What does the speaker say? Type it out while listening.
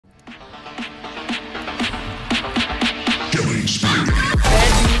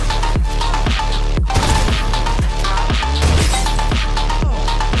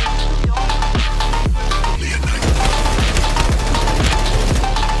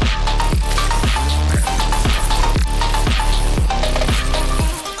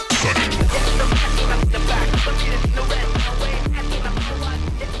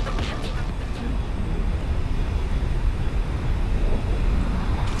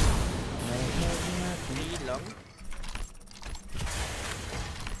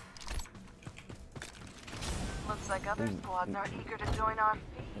other squads are eager to join our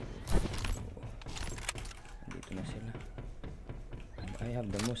feast. Dito na sila. And I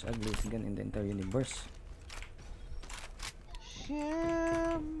have the most ugliest gun in the entire universe.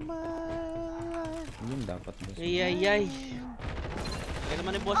 Yun dapat boss. Ay. Kaya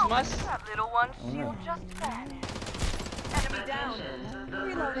naman ni Boss Mas. That little one shield just vanished. Enemy down.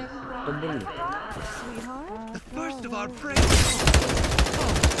 Reloading. The first of our prey.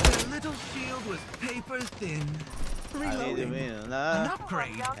 Oh, their little shield was paper thin. Reloading. An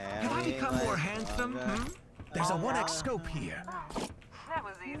upgrade. Have I become more handsome? There's a 1x scope here. That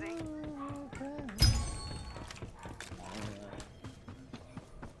was easy.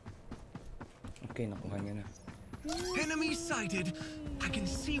 Okay, nakuha niya na. Enemy sighted. I can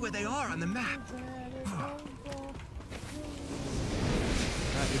see where they are on the map.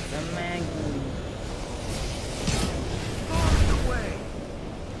 It's a Maggie. Far away.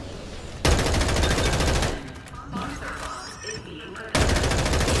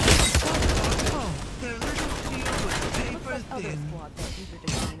 Oh, their little shield was paper thin.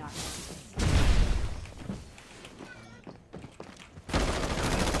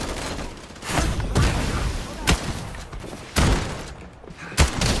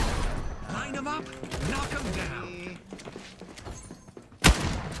 Line them up, knock them down.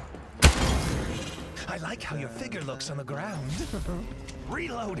 I like how your figure looks on the ground.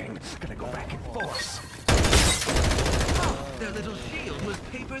 Reloading. Gonna go back in force. Oh, their little shield was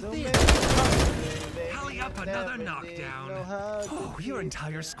paper thin. Tally up another knockdown. Oh, your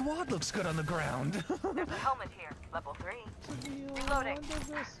entire squad looks good on the ground. There's a helmet here, level 3. Reloading.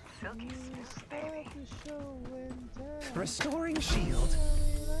 Silky smooth, baby. Restoring shield.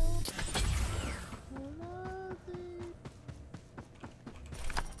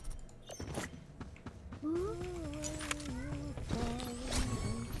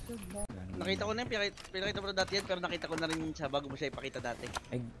 Nakita ko na yun, pinakita mo na dati yan, pero nakita ko na rin siya bago mo siya ipakita dati.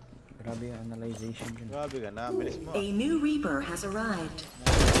 Ay, grabe yung analyzation dyan. Grabe ka na, bilis mo. A new Reaper has arrived.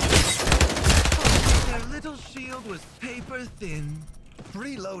 Their little shield was paper thin.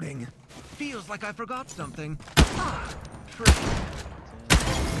 Reloading. Feels like I forgot something. Ah,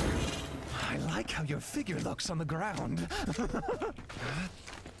 I like how your figure looks on the ground.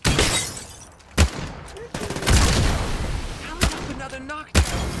 Tally up another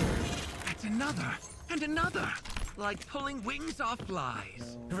knockdown. That's another and another. Like pulling wings off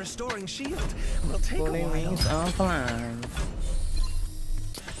flies. Restoring shield will take a while. Pulling wings off flies.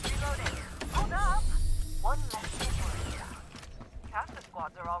 Reloading. Hold up. One less to worry about. Half the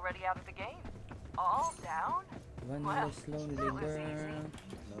squads are already out of the game. All down? One Well, less lonely that was girl. easy.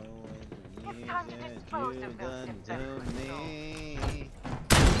 It's time to dispose of those infected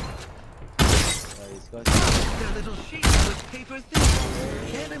Their little shield was paper thin.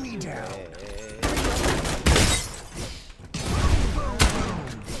 Enemy down. Boom, boom.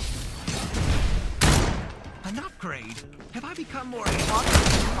 An upgrade. Have I become more How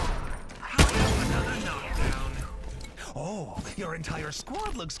about another knockdown? Oh, your entire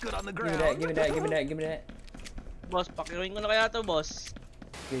squad looks good on the Give me ground. that, give me that, give me that, give me that. Boss, pakirawin ko na kaya to, boss.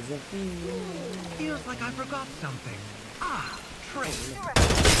 Feels like I forgot something. Ah, trade.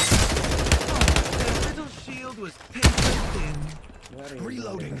 Little shield was paper thin.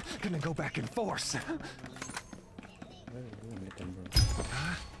 Reloading. Gonna go back in force.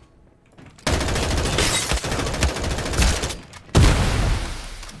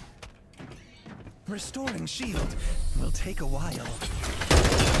 Restoring shield will take a while.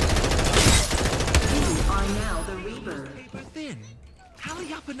 You are now the Reaper. Paper thin.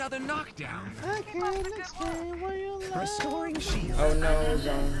 Tally up another knockdown. I can't explain why you love. Restoring shield. Oh no,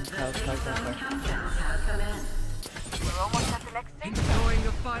 zone. Help. Countdown has commenced. We're almost at the next stage. Enjoying a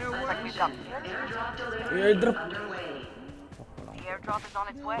Like firework. we've got Airdrop delivery Airdrop. underway. The airdrop is on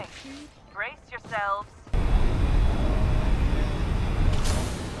its way. Brace yourselves.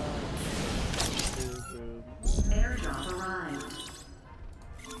 Airdrop arrived.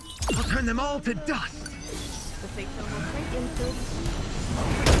 I'll turn them all to dust. The safe zone will break in 30.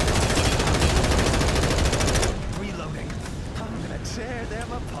 Reloading. I'm gonna tear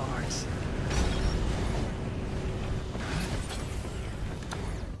them apart.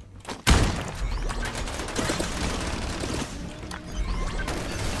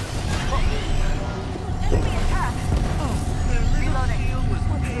 Enemy attack! Oh, their little Reloading. shield was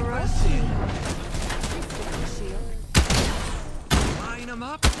paper thin. Line them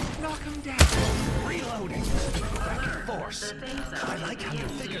up, knock them down. Reloading. Back in force. I like how your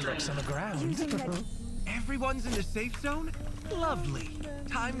figure looks on the ground. Everyone's in the safe zone? Lovely.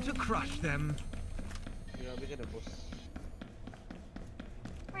 Time to crush them. Grabe ka na, boss.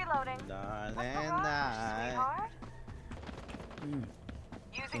 Reloading. Darling, What's the rush, sweetheart?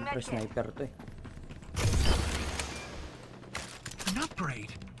 Using that Siyempre kit. sniper to eh. An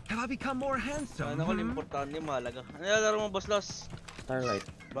upgrade. Have I become more handsome? Ano ko importante yung mahalaga. Ano lalaro mo, Boss Los? Starlight.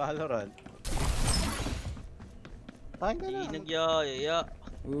 Valorant. Tahan ka na. Di nagyayaya.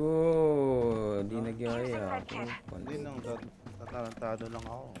 Ooh, di nagyaya. Hindi nang tatarantado lang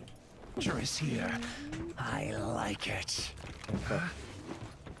ako. Danger is here. I like it.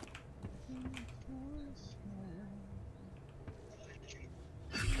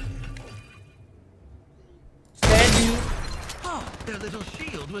 Steady! Oh, their little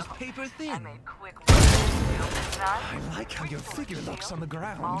shield was paper I thin. made quick work of the shield this time. I like how your figure looks on the All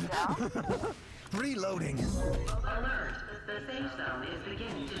ground. down. Reloading. Alert. The safe zone is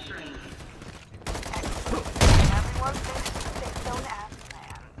beginning to shrink. Everyone finished the safe zone as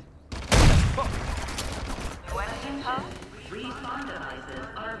planned. New enemies, huh? Respawn devices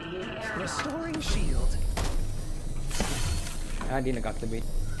are being airdropped. Restoring shield. Ah, di nag-activate.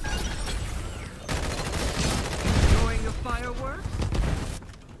 Enjoying the fireworks?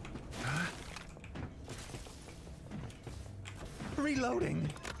 Reloading.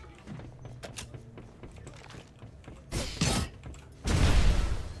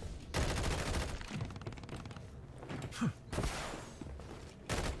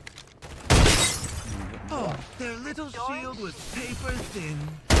 Oh, their little shield was paper thin.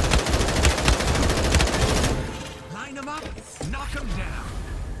 Line them up, knock them down.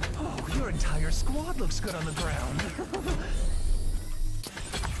 Oh, your entire squad looks good on the ground.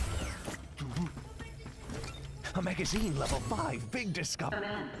 A magazine level 5, big discovery.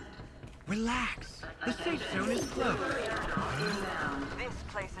 Relax. The safe zone is closed. This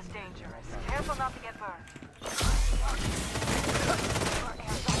place is dangerous. Careful not to get burned.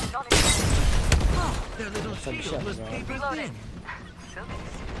 Oh, their little shield was paper thin.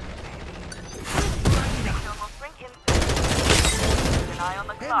 Almost shrink in. Keep an eye on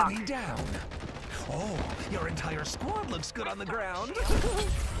the clock. Enemy down. Oh, your entire squad looks good on the ground.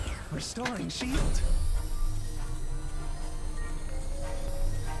 Restoring shield.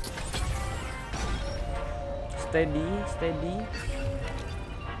 Steady, steady.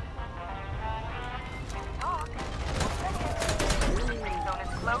 Talk. Safe zone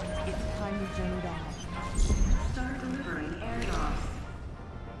is closed. It's time we journeyed on. Start delivering airdrops.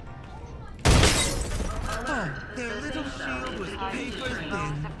 Oh, their little shield was paper Close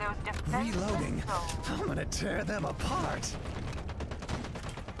thin. if those defenseless Reloading. souls. I'm gonna tear them apart.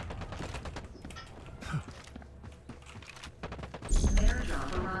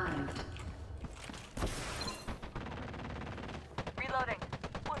 Airdrop arrived. Reloading.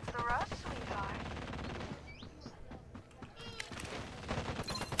 What's the rush, sweetheart?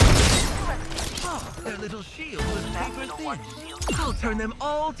 Oh, their little shield was paper the thin. one shield. I'll turn them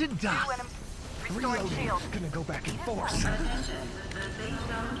all to Two dust. enemies. Restoring Reloading. shield. Gonna go back in force. Attention. The safe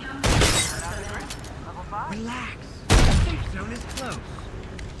zone countdown. Level 5. Relax. The safe zone is closed.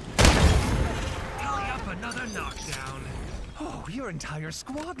 Tally up another knockdown. Oh, your entire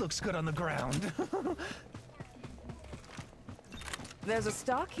squad looks good on the ground. There's a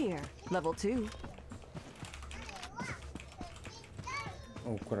stock here. Level 2.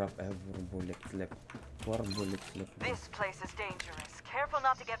 Oh crap, I have 4 bullets left. 4 bullets left. This place is dangerous. Careful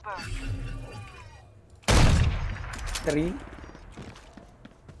not to get burned. 3.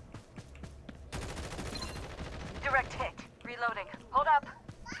 Direct hit. Reloading. Hold up.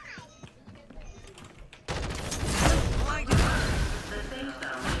 The safe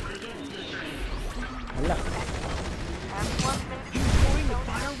zone is beginning to shrink. Hala. Everyone's made it. Enjoying the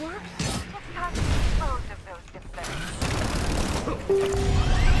fireworks? It's time to dispose of those defenses.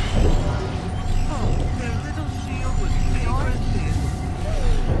 Oh, their little shield was paper thin.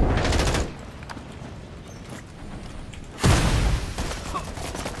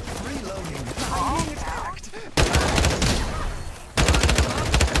 Reloading. I'm being attacked.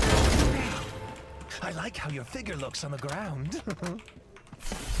 I like how your figure looks on the ground.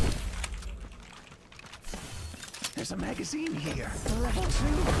 There's a magazine here. Level 2.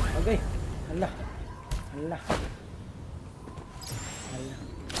 Okay. Hala. Hala. Hala.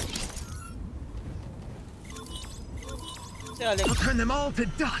 Si Alex. I'll turn them all to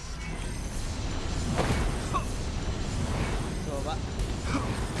dust. So ba?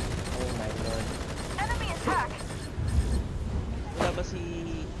 Oh my lord. Enemy attack. Wala ba si...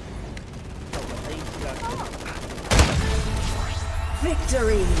 Ay, sila.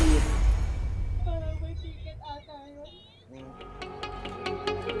 Victory!